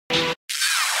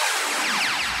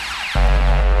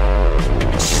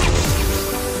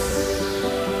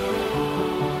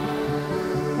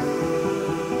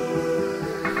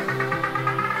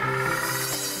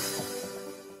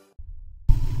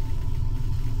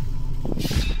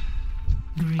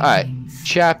Alright,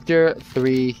 chapter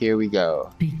 3, here we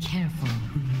go. Be careful.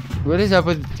 What is up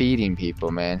with feeding people,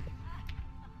 man?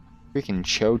 Freaking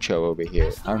Cho-Cho over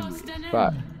here, hungry as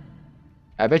fuck.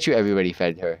 I bet you everybody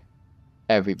fed her.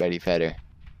 Everybody fed her.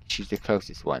 She's the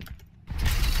closest one.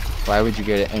 Why would you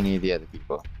get at any of the other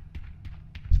people?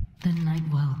 The night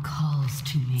well calls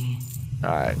to me.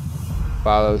 Alright.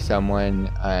 Follow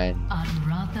someone and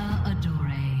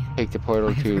take the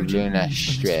portal to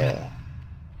Lunastra.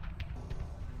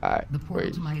 Alright, the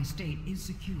portal to my estate is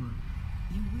secure.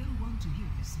 You will want to hear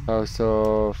this.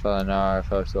 Fossil, Felinar,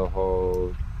 Fossil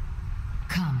hold.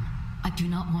 Come. I do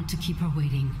not want to keep her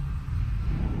waiting.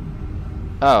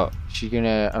 Oh, she's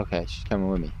gonna... Okay, she's coming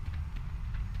with me.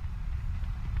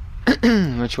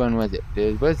 Which one was it?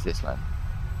 It was this one.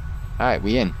 Alright,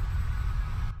 we in.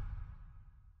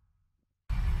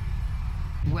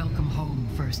 Welcome home,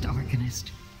 First Arcanist.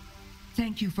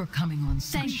 Thank you for coming on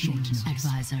such short notice.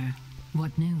 Advisor.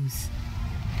 What news?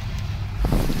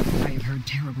 I have heard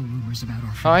terrible rumors about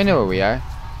our friend. Oh, I know where we are.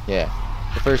 Yeah.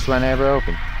 The first one I ever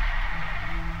opened.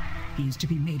 He is to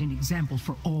be made an example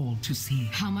for all to see.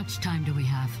 How much time do we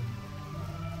have?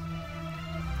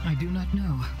 I do not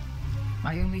know.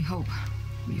 I only hope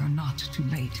we are not too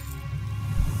late.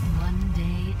 One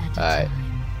day at a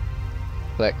time.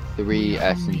 Collect 3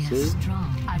 essences.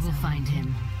 I will find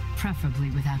him,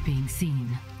 preferably without being seen.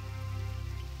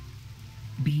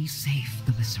 Be safe,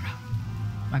 Belisara.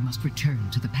 I must return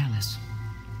to the palace.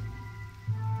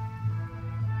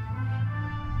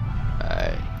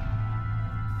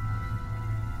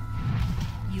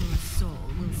 Your soul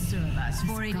will serve us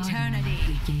for eternity.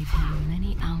 We gave him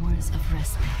many hours of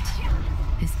respite.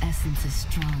 His essence is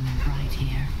strong and bright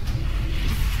here.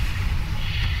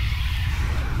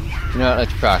 You know what,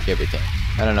 let's proc everything.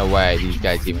 I don't know why these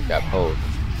guys even got pulled.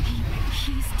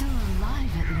 He's still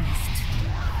alive at least.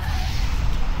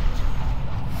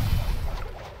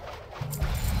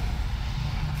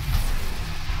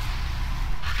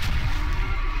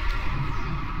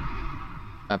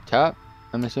 Up top,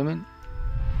 I'm assuming?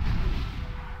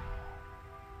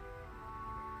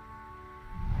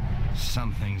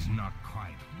 Something's not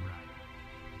quite right.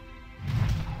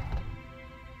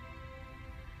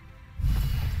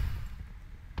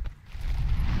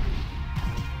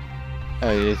 Oh,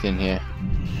 it is in here.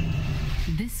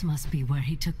 This must be where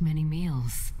he took many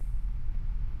meals.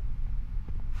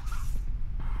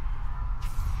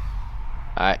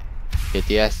 Alright, get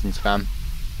the essence from.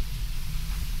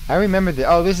 I remember the.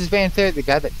 Oh, this is Vanther, the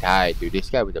guy that died, dude. This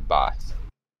guy was a boss.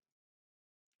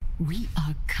 We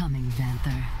are coming,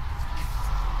 Vanther.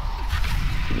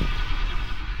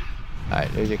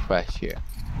 Alright, there's a quest here.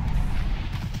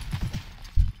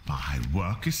 My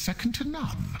work is second to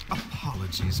none.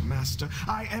 Apologies, Master.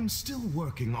 I am still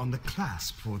working on the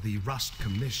clasp for the Rust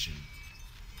Commission.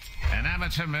 An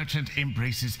amateur merchant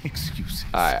embraces excuses.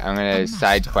 Alright, I'm gonna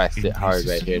side quest it hard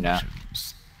right here now.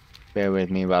 Bear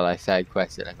with me while I side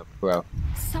quest it like a pro.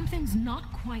 Something's not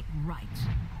quite right.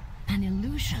 An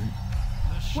illusion.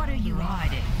 What are you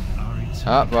hiding?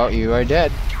 Oh, well, you are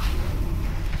dead.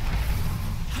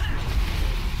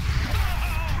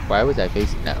 Why was I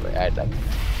facing that way? I'd like.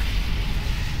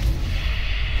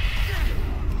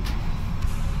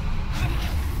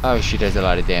 Oh, she does a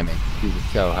lot of damage. She's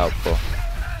so helpful.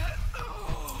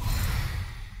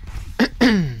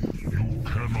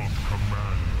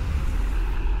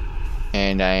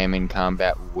 And I am in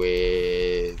combat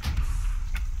with...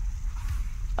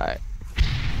 Alright.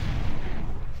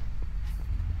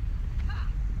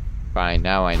 Fine,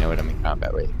 now I know what I'm in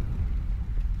combat with.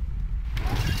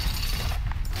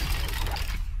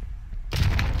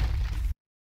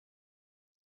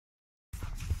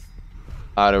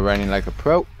 Auto running like a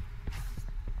pro.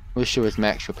 Wish there was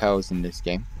max repels in this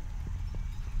game.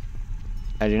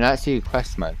 I do not see a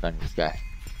quest mark on this guy.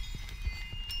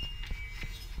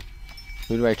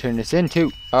 Who do I turn this into?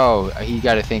 Oh, he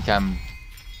gotta think I'm...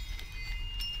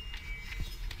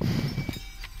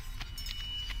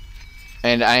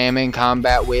 And I am in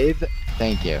combat with...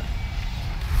 Thank you.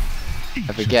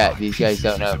 I forget, these guys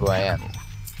don't know who I am.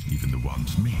 Even the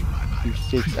ones made by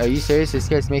my Are you serious? This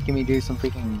guy's making me do some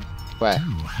freaking quest.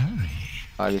 Do hurry.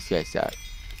 Oh, this guy sucks.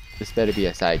 This better be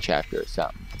a side chapter or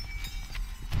something.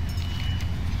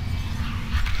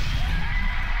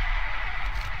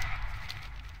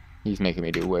 He's making me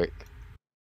do work.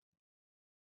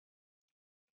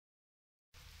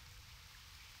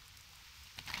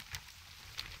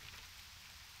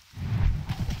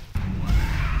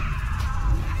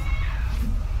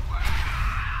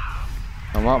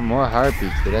 I want more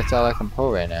heartbeats, but that's all I can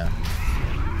pull right now.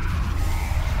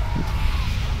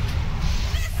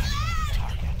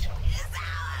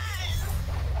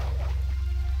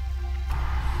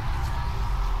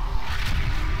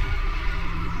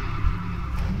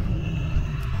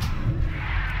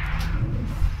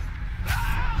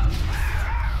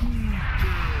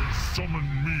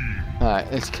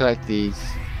 Alright, let's collect these.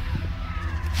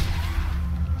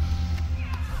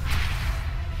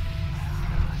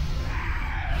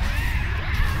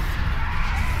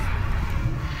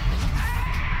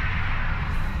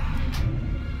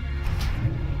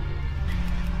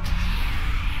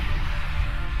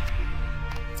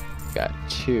 Got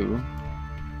 2.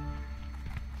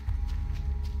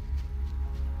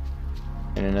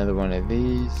 And another one of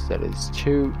these, that is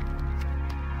 2.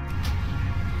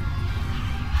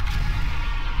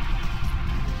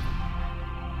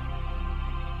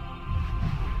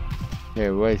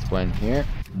 There was one here.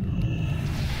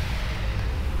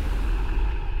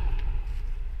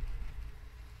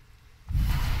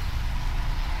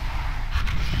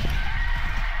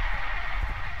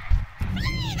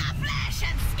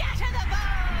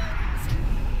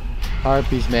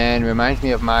 Harpies, man, reminds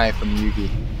me of Mai from Yugi.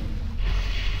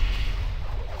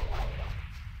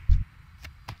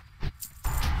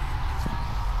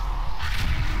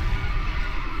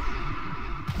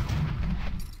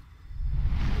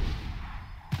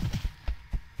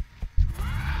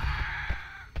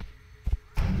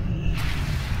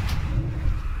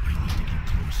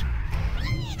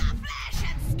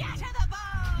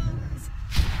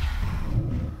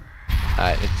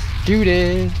 Alright, let's do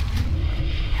this.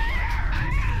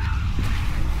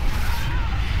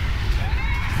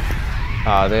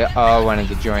 Oh, they all wanted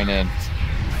to join in.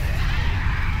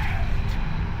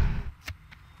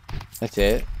 That's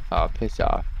it? Oh, piss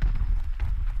off.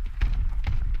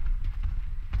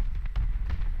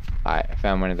 Alright, I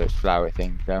found one of those flower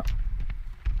things though.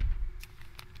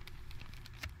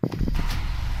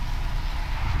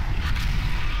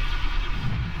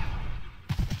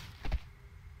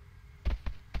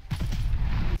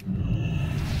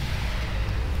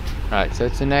 Alright, so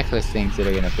it's the necklace things that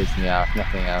are gonna piss me off,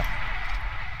 nothing else.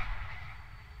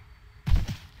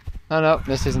 Oh no,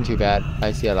 this isn't too bad.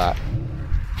 I see a lot.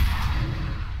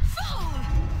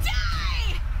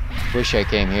 Wish I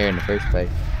came here in the first place.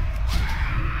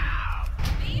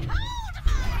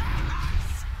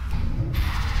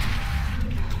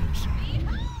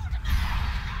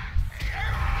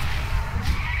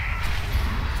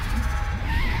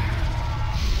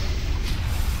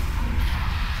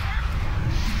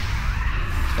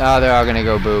 Oh, they're all gonna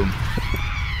go boom.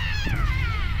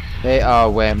 They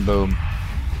all went boom.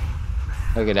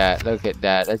 Look at that, look at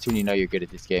that. That's when you know you're good at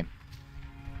this game.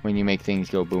 When you make things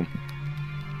go boom.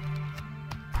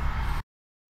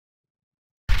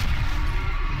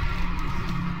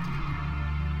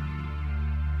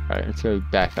 Alright, let's go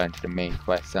back onto the main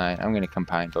quest line. I'm gonna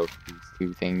combine both of these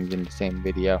two things in the same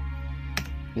video.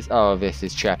 All of this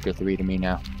is chapter 3 to me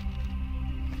now.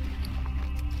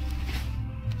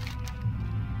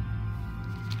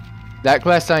 That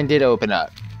quest line did open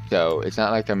up, so it's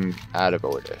not like I'm out of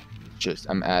order. It's just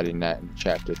I'm adding that in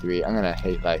chapter 3. I'm gonna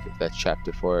hate life if that's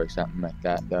chapter 4 or something like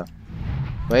that, though.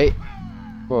 Wait,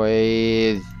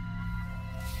 boys.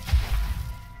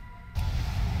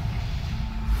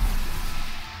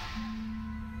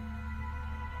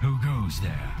 Who goes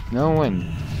there? No one.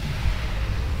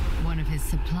 One of his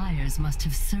suppliers must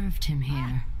have served him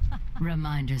here.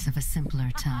 Reminders of a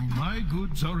simpler time. My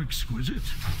goods are exquisite.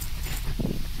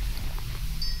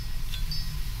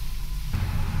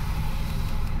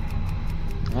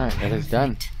 Alright, that is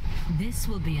done. This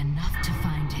will be enough to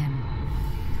find him.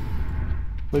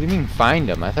 What do you mean find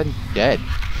him? I thought he's dead.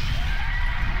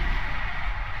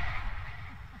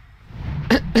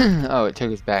 Oh, it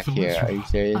took us back So here. Are you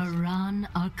serious? Aran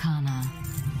Arcana.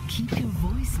 Keep your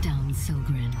voice down,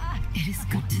 Silgrin. It is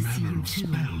good to see you too.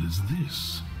 What manner of spell is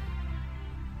this?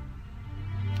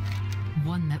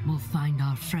 One that will find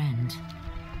our friend.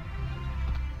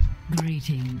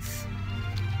 Greetings.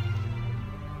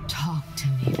 Talk to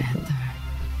me, Panther.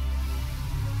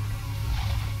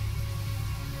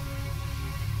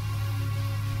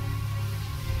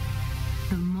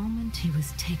 The moment he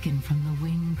was taken from the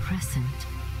Wing Crescent,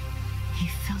 he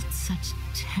felt such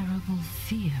terrible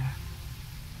fear,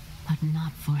 but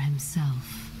not for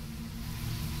himself.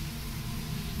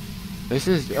 This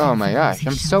is, oh my gosh,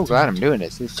 I'm so glad I'm doing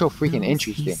this. It's so freaking Those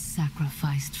interesting. he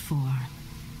sacrificed for.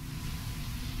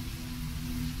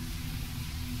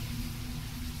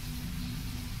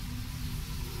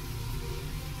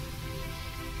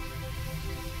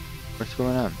 What's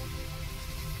going on?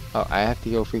 Oh, I have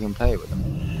to go freaking play with him.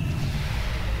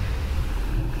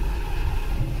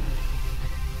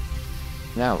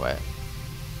 Now what?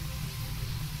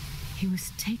 He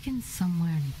was taken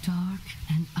somewhere dark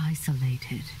and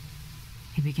isolated.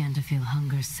 He began to feel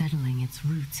hunger settling its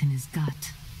roots in his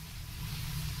gut.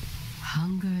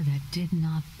 Hunger that did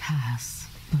not pass,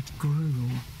 but grew.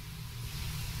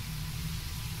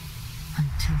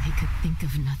 until he could think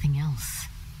of nothing else.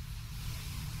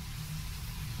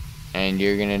 And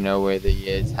you're gonna know where he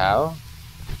is. How?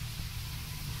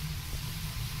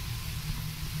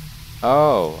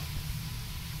 Oh.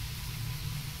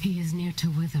 He is near to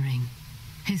withering.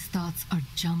 His thoughts are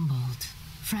jumbled,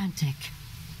 frantic.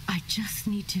 I just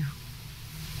need to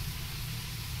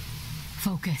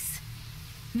focus.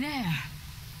 There.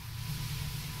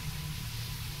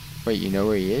 Wait, you know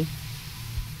where he is?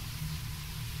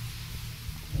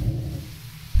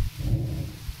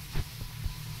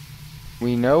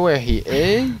 We know where he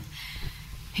is?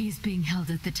 He's being held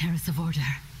at the Terrace of Order.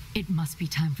 It must be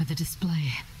time for the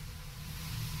display.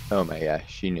 Oh my gosh,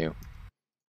 she knew.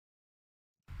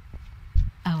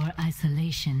 Our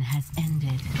isolation has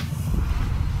ended.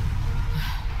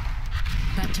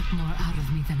 That took more out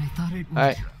of me than I thought it would.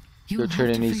 Alright, You'll go turn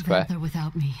have in to these free Razer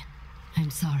without me. I'm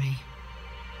sorry.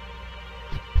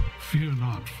 Fear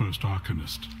not, First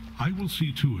Arcanist. I will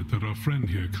see to it that our friend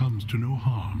here comes to no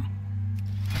harm.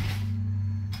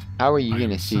 How are you I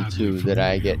gonna am see sadly to that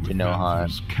I familiar get to with no harm?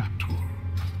 Razer's captor.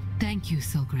 Thank you,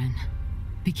 Silgren.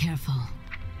 Be careful.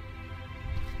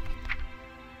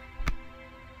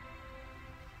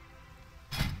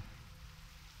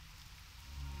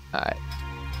 Alright.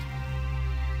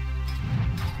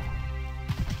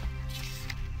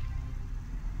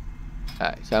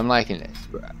 Alright, so I'm liking this.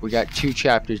 We got 2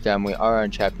 chapters done. We are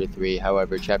on chapter 3.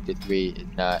 However, chapter 3 is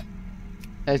not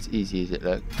as easy as it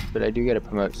looks. But I do gotta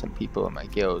promote some people in my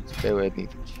guilds. Bear with me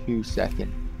for 2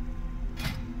 seconds.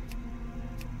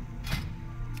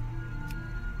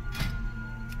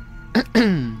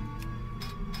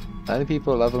 A lot of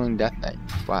people are leveling Death Knight.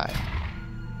 Why?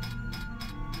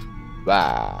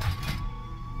 Wow.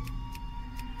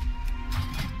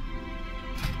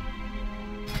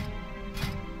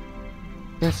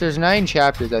 Since there's 9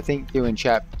 chapters, I think doing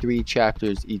 3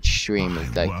 chapters each stream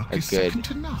is like a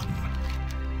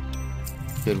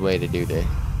good way to do this.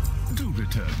 Do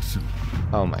return soon.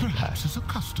 Oh my Perhaps gosh. as a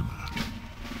customer.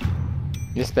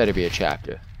 This better be a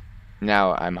chapter.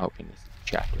 Now I'm hoping this is a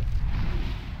chapter.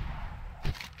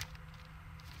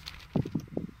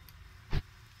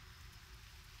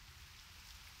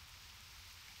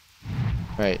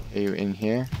 Right, are you in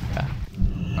here? Yeah.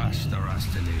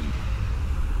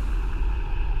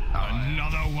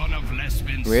 Another one of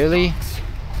Lesbin's Really? thoughts.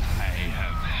 I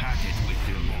have had it with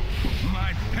you.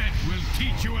 My pet will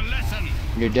teach you a lesson.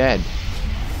 You're dead.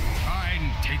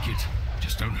 Fine, take it.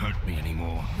 Just don't hurt me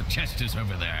anymore. The chest is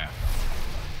over there.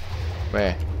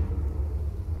 Where?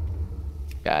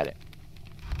 Got it.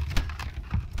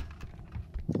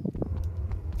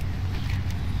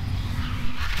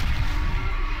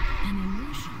 An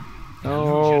illusion.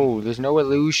 Oh, there's no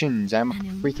illusions. I'm a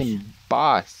freaking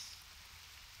boss.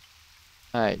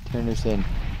 Alright, turn this in.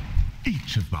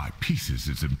 Each of my pieces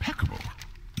is impeccable,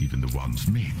 even the ones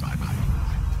made by my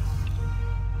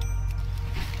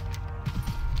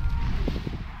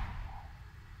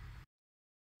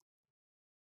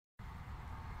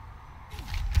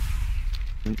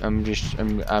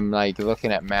mind. I'm like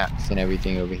looking at maps and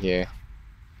everything over here.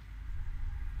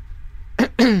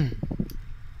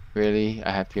 Really?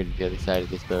 I have to go to the other side of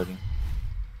this building.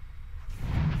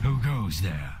 Who goes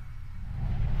there?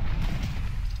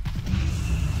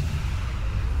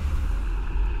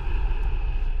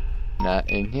 Not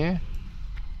in here?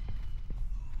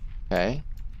 Okay.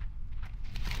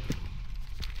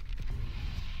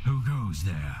 Who goes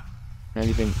there? Not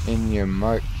even in your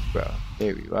mark, bro.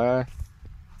 There you are.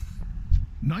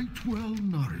 Night well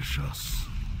nourish us.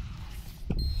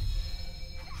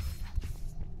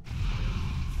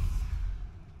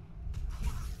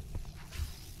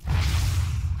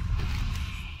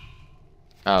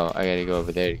 Oh, I gotta go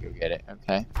over there to go get it.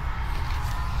 Okay.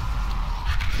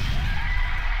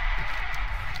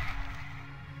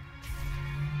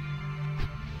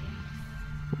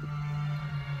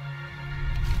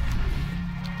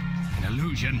 An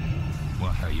illusion?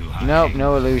 What are you hiding? Nope,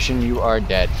 no illusion. You are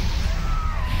dead.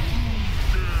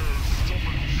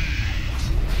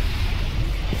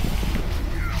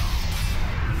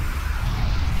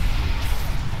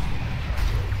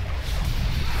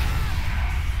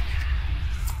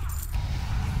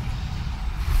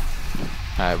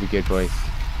 Alright, we good, boys.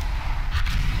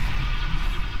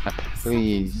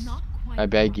 Please, I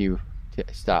beg you to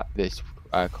stop this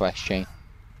quest chain.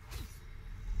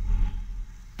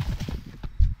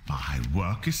 My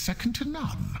work is second to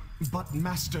none. But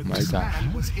Master, My this God.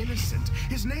 man was innocent.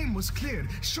 His name was cleared.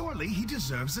 Surely he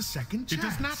deserves a second chance. It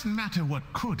does not matter what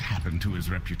could happen to his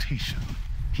reputation.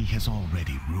 He has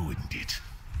already ruined it.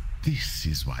 This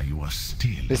is why you are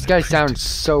still. This an guy apprentice. sounds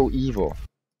so evil.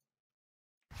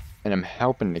 And I'm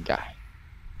helping the guy.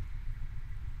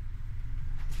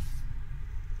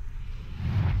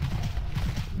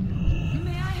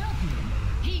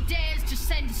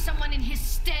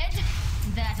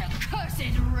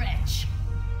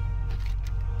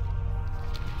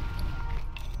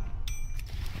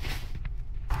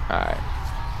 Alright.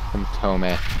 Some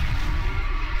Tome.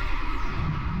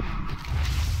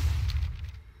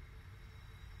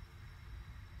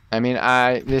 I mean,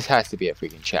 this has to be a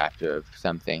freaking chapter of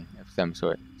something, of some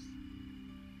sort.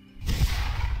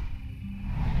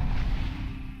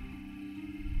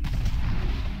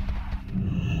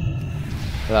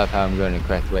 I love how I'm going the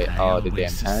correct way all the damn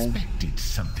time. I suspected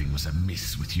something was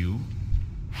amiss with you.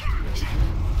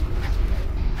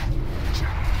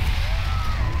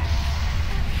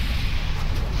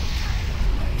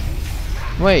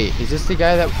 Wait, is this the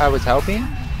guy that I was helping?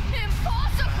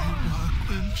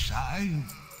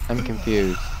 I'm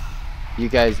confused. You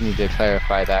guys need to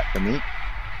clarify that for me.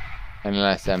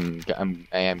 Unless I am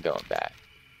going back.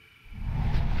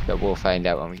 But we'll find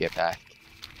out when we get back.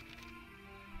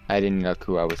 I didn't know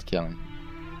who I was killing.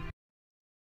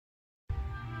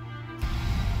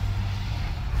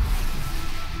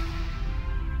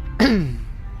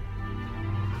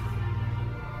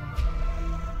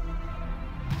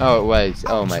 Oh, it was.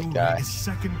 Oh my god.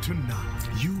 Second to none.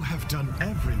 You have done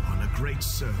everyone a great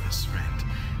service, friend.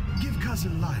 Give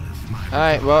cousin Lilith my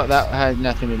Alright, well, that had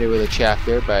nothing to do with the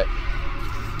chapter, but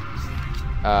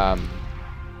I'll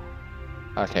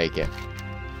take it.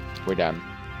 We're done.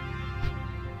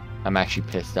 I'm actually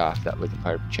pissed off that wasn't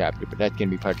part of the chapter, but that's gonna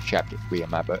be part of chapter 3 of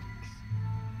my books.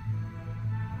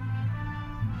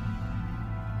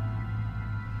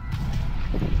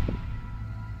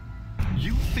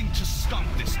 You think to stop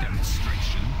this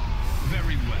demonstration?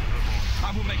 Very well.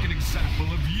 I will make an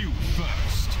example of you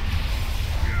first.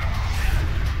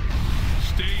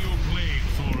 Stay your blade,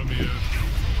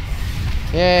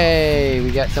 Suramar. Yay!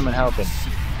 We got someone helping.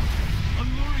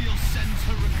 Aluriel sends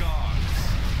her regards.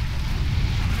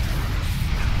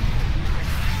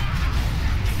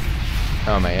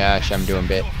 Oh my gosh, I'm doing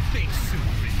bit. Your fate,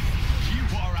 Sylvie. You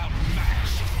are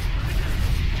outmatched.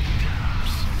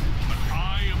 But I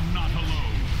am not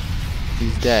alone.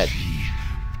 He's dead. She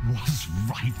was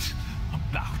right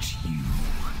about you.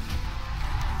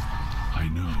 I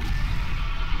know.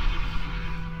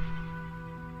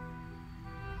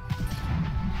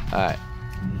 Alright.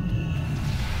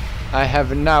 I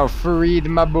have now freed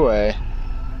my boy.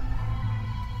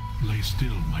 Lay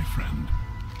still, my friend.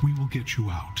 We will get you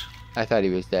out. I thought he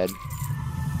was dead.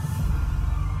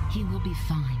 He will be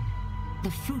fine.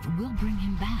 The fruit will bring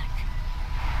him back.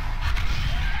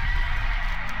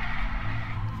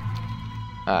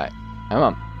 Alright. Come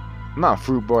on. Come on,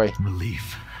 fruit boy.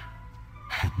 Relief.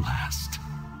 At last.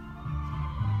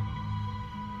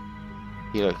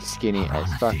 He looks skinny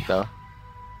as fuck, though.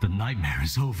 The nightmare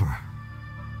is over.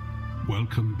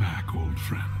 Welcome back, old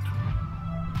friend.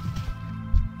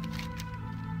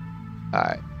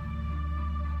 Alright.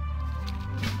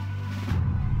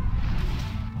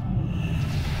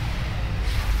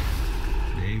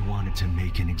 They wanted to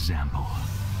make an example.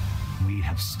 We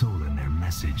have stolen their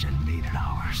message and made it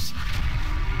ours.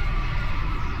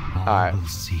 Alright. We'll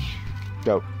see.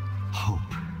 Go. Hope.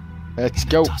 Let's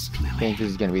go. Dust I Lily. think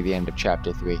this is going to be the end of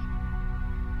chapter 3.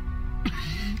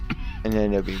 And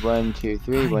then it'll be 1, 2,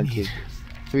 3, 1, 2,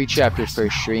 3 chapters per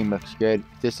stream. Looks good.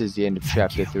 This is the end of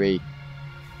chapter 3.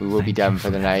 We will be done for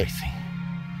the night.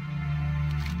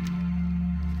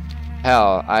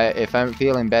 Hell, if I'm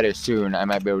feeling better soon, I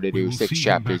might be able to We do will 6 see you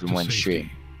chapters back in to 1 safety. stream.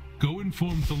 Go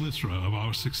inform Thalysra of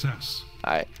our success.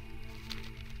 Alright.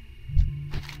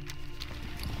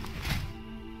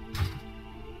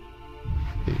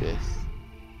 Do this.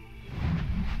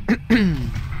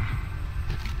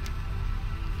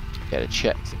 Gotta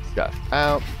check some stuff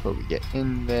out before we get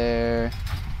in there.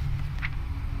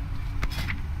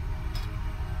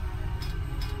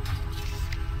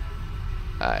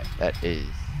 Alright, that is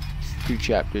 2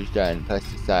 chapters done, plus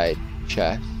the side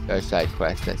chest, or side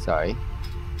quest, sorry.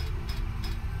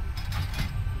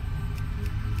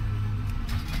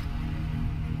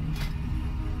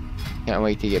 Can't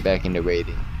wait to get back into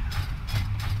raiding.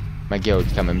 My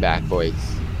guild's coming back, boys.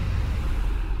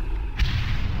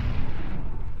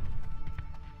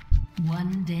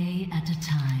 One day at a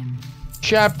time.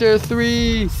 Chapter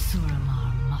 3!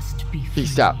 Suramar must be free.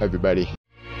 Peace out, everybody.